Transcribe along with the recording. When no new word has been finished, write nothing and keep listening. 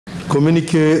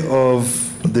Communique of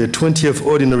the 20th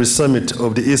Ordinary Summit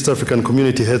of the East African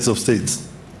Community Heads of States.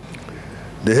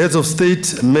 The heads of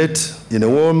state met in a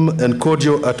warm and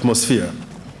cordial atmosphere.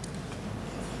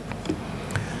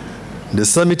 The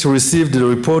summit received the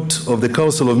report of the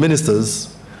Council of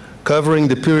Ministers covering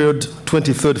the period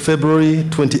 23rd February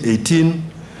 2018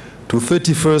 to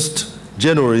 31st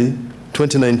January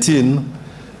 2019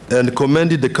 and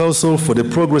commended the Council for the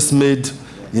progress made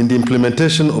in the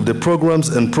implementation of the programs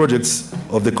and projects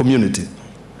of the community.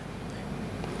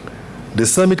 The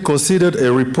summit considered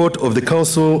a report of the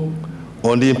Council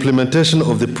on the implementation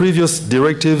of the previous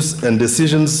directives and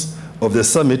decisions of the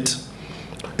summit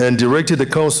and directed the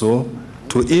Council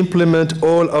to implement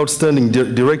all outstanding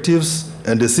directives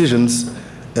and decisions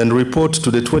and report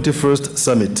to the 21st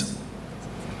summit.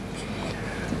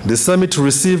 The summit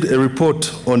received a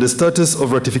report on the status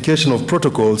of ratification of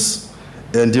protocols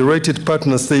and directed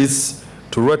partner states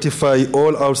to ratify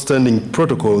all outstanding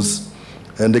protocols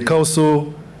and the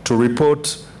Council to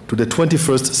report to the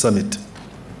 21st summit.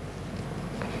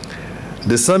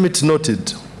 The summit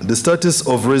noted the status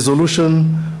of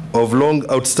resolution of long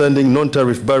outstanding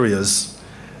non-tariff barriers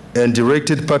and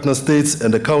directed partner states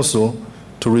and the Council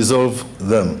to resolve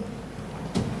them.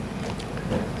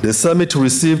 The summit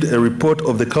received a report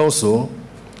of the Council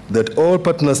that all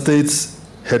partner states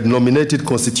had nominated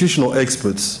constitutional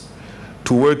experts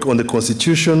to work on the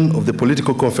constitution of the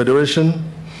political confederation.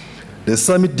 The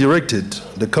summit directed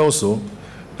the Council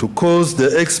to cause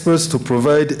the experts to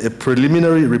provide a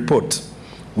preliminary report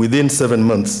within 7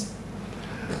 months.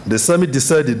 The summit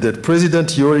decided that President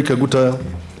Yoweri Kaguta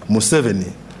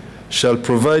Museveni shall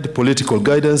provide political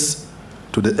guidance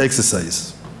to the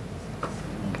exercise.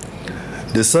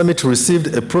 The summit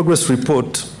received a progress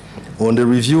report on the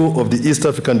review of the East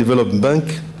African Development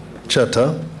Bank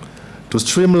Charter to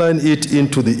streamline it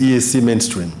into the EAC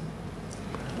mainstream.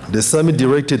 The summit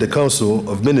directed the Council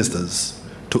of Ministers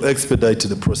to expedite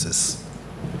the process.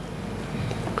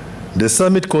 The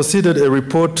summit considered a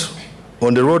report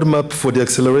on the roadmap for the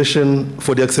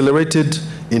accelerated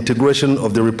integration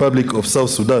of the Republic of South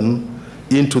Sudan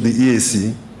into the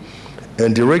EAC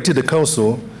and directed the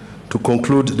Council to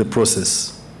conclude the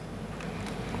process.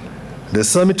 The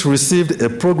summit received a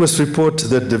progress report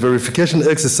that the verification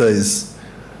exercise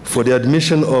for the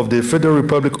admission of the Federal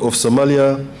Republic of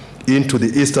Somalia into the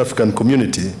East African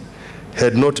Community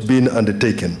had not been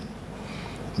undertaken.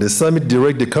 The summit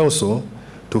directed the Council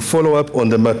to follow up on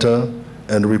the matter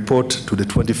and report to the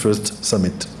 21st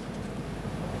summit.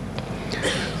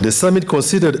 The summit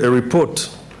considered a report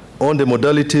on the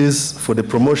modalities for the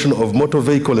promotion of motor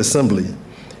vehicle assembly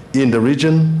in the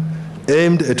region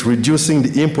aimed at reducing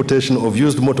the importation of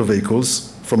used motor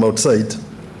vehicles from outside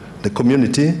the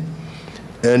community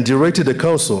and directed the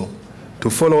Council to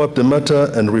follow up the matter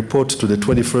and report to the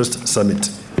 21st summit.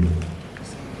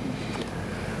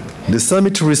 The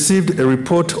summit received a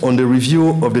report on the review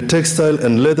of the textile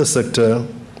and leather sector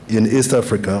in East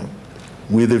Africa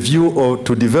with a view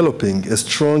to developing a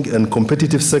strong and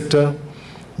competitive sector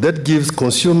that gives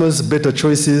consumers better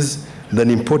choices than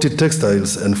imported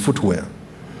textiles and footwear.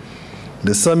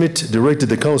 The summit directed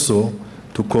the Council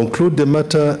to conclude the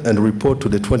matter and report to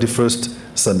the 21st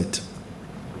summit.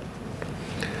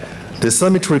 The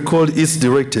summit recalled its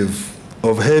directive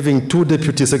of having 2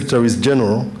 Deputy Secretaries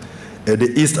General at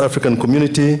the East African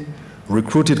Community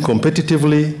recruited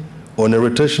competitively on a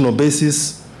rotational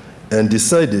basis and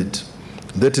decided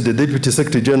that the Deputy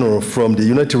Secretary General from the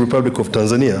United Republic of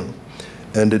Tanzania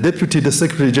and the Deputy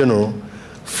Secretary General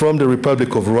from the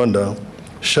Republic of Rwanda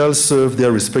shall serve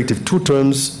their respective 2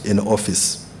 terms in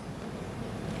office.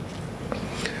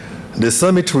 The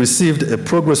summit received a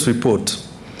progress report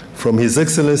from His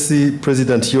Excellency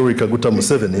President Yoweri Kaguta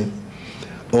Museveni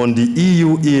on the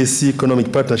EU-EAC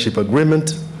Economic Partnership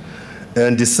Agreement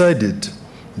and decided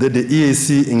that the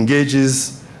EAC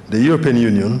engages the European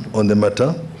Union on the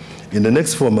matter in the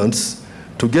next 4 months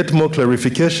to get more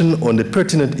clarification on the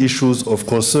pertinent issues of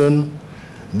concern.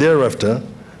 Thereafter,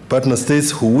 partner states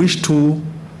who wish to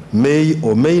may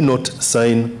or may not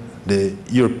sign the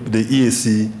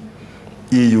EAC-EU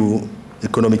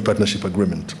Economic Partnership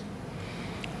Agreement.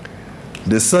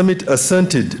 The summit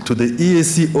assented to the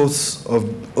EAC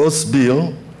Oaths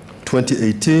Bill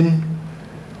 2018,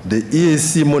 the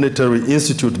EAC Monetary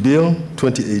Institute Bill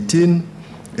 2018,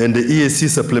 and the EAC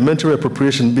Supplementary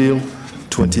Appropriation Bill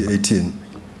 2018.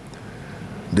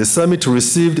 The summit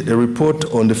received a report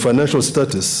on the financial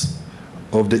status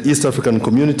of the East African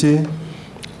Community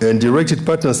and directed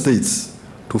partner states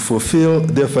to fulfill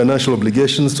their financial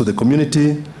obligations to the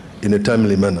community in a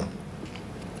timely manner.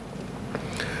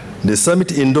 The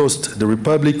summit endorsed the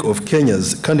Republic of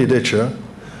Kenya's candidature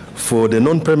for the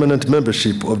non-permanent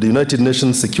membership of the United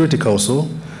Nations Security Council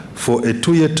for a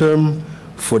 2-year term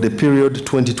for the period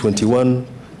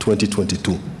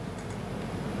 2021-2022.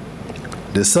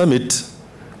 The summit,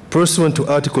 pursuant to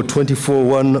Article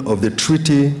 24(1) of the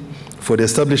Treaty for the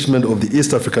Establishment of the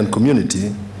East African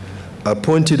Community,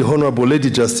 appointed Honorable Lady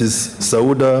Justice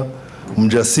Sauda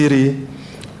Mjasiri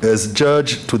as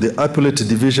judge to the Appellate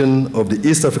Division of the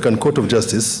East African Court of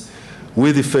Justice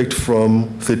with effect from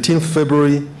 13th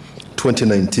February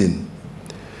 2019.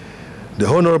 The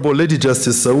Honorable Lady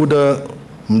Justice Sauda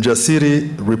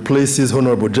Mjasiri replaces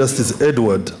Honorable Justice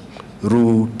Edward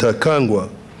Rutakangwa,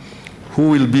 who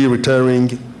will be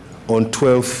retiring on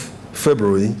 12th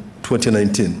February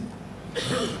 2019.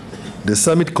 The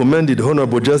summit commended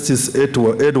Honorable Justice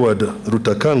Edward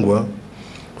Rutakangwa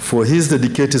for his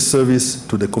dedicated service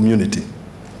to the community.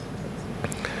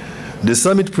 The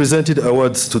summit presented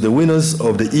awards to the winners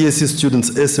of the EAC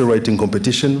Students Essay Writing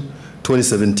Competition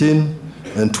 2017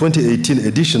 and 2018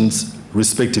 editions,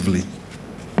 respectively.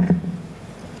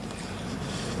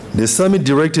 The summit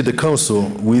directed the Council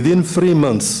within 3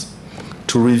 months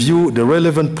to review the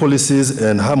relevant policies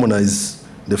and harmonize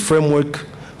the framework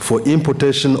for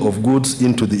importation of goods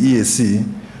into the EAC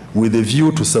with a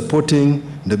view to supporting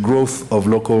the growth of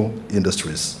local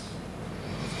industries.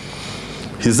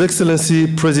 His Excellency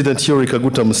President Yoweri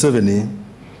Kaguta Museveni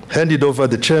handed over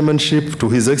the chairmanship to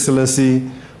His Excellency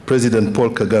President Paul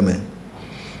Kagame.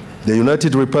 The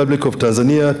United Republic of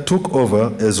Tanzania took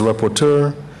over as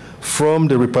rapporteur from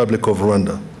the Republic of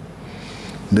Rwanda.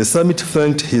 The summit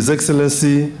thanked His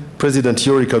Excellency President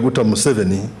Yoweri Kaguta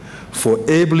Museveni for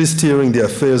ably steering the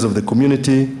affairs of the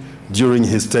community during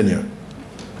his tenure.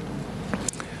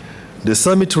 The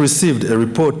summit received a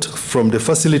report from the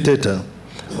facilitator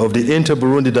of the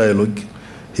Inter-Burundi Dialogue,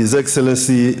 His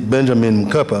Excellency Benjamin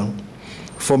Mkapa,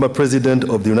 former President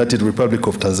of the United Republic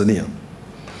of Tanzania.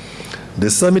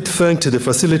 The summit thanked the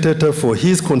facilitator for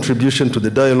his contribution to the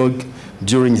dialogue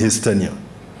during his tenure.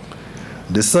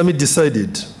 The summit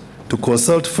decided to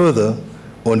consult further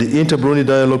on the Inter-Burundi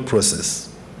Dialogue process.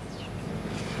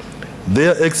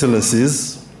 Their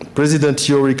Excellencies, President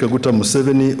Yoweri Kaguta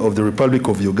Museveni of the Republic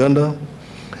of Uganda,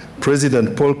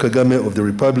 President Paul Kagame of the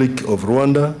Republic of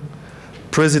Rwanda,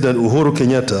 President Uhuru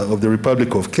Kenyatta of the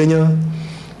Republic of Kenya,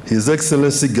 His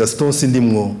Excellency Gaston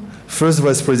Sindimwo, First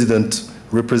Vice President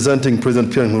representing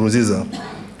President Pierre Nkurunziza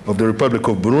of the Republic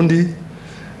of Burundi,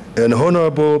 and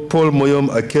Honorable Paul Moyom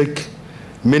Akek,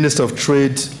 Minister of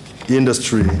Trade,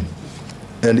 Industry,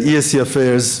 and EAC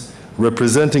Affairs,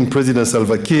 representing President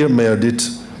Salva Kiir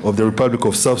Mayardit of the Republic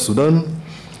of South Sudan,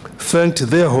 thanked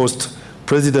their host,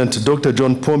 President Dr.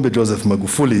 John Pombe Joseph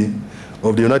Magufuli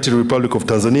of the United Republic of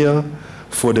Tanzania,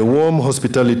 for the warm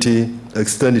hospitality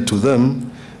extended to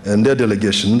them and their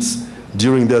delegations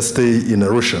during their stay in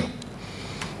Arusha.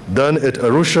 Done at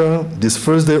Arusha this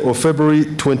first day of February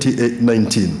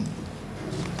 2019.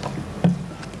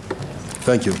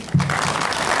 Thank you.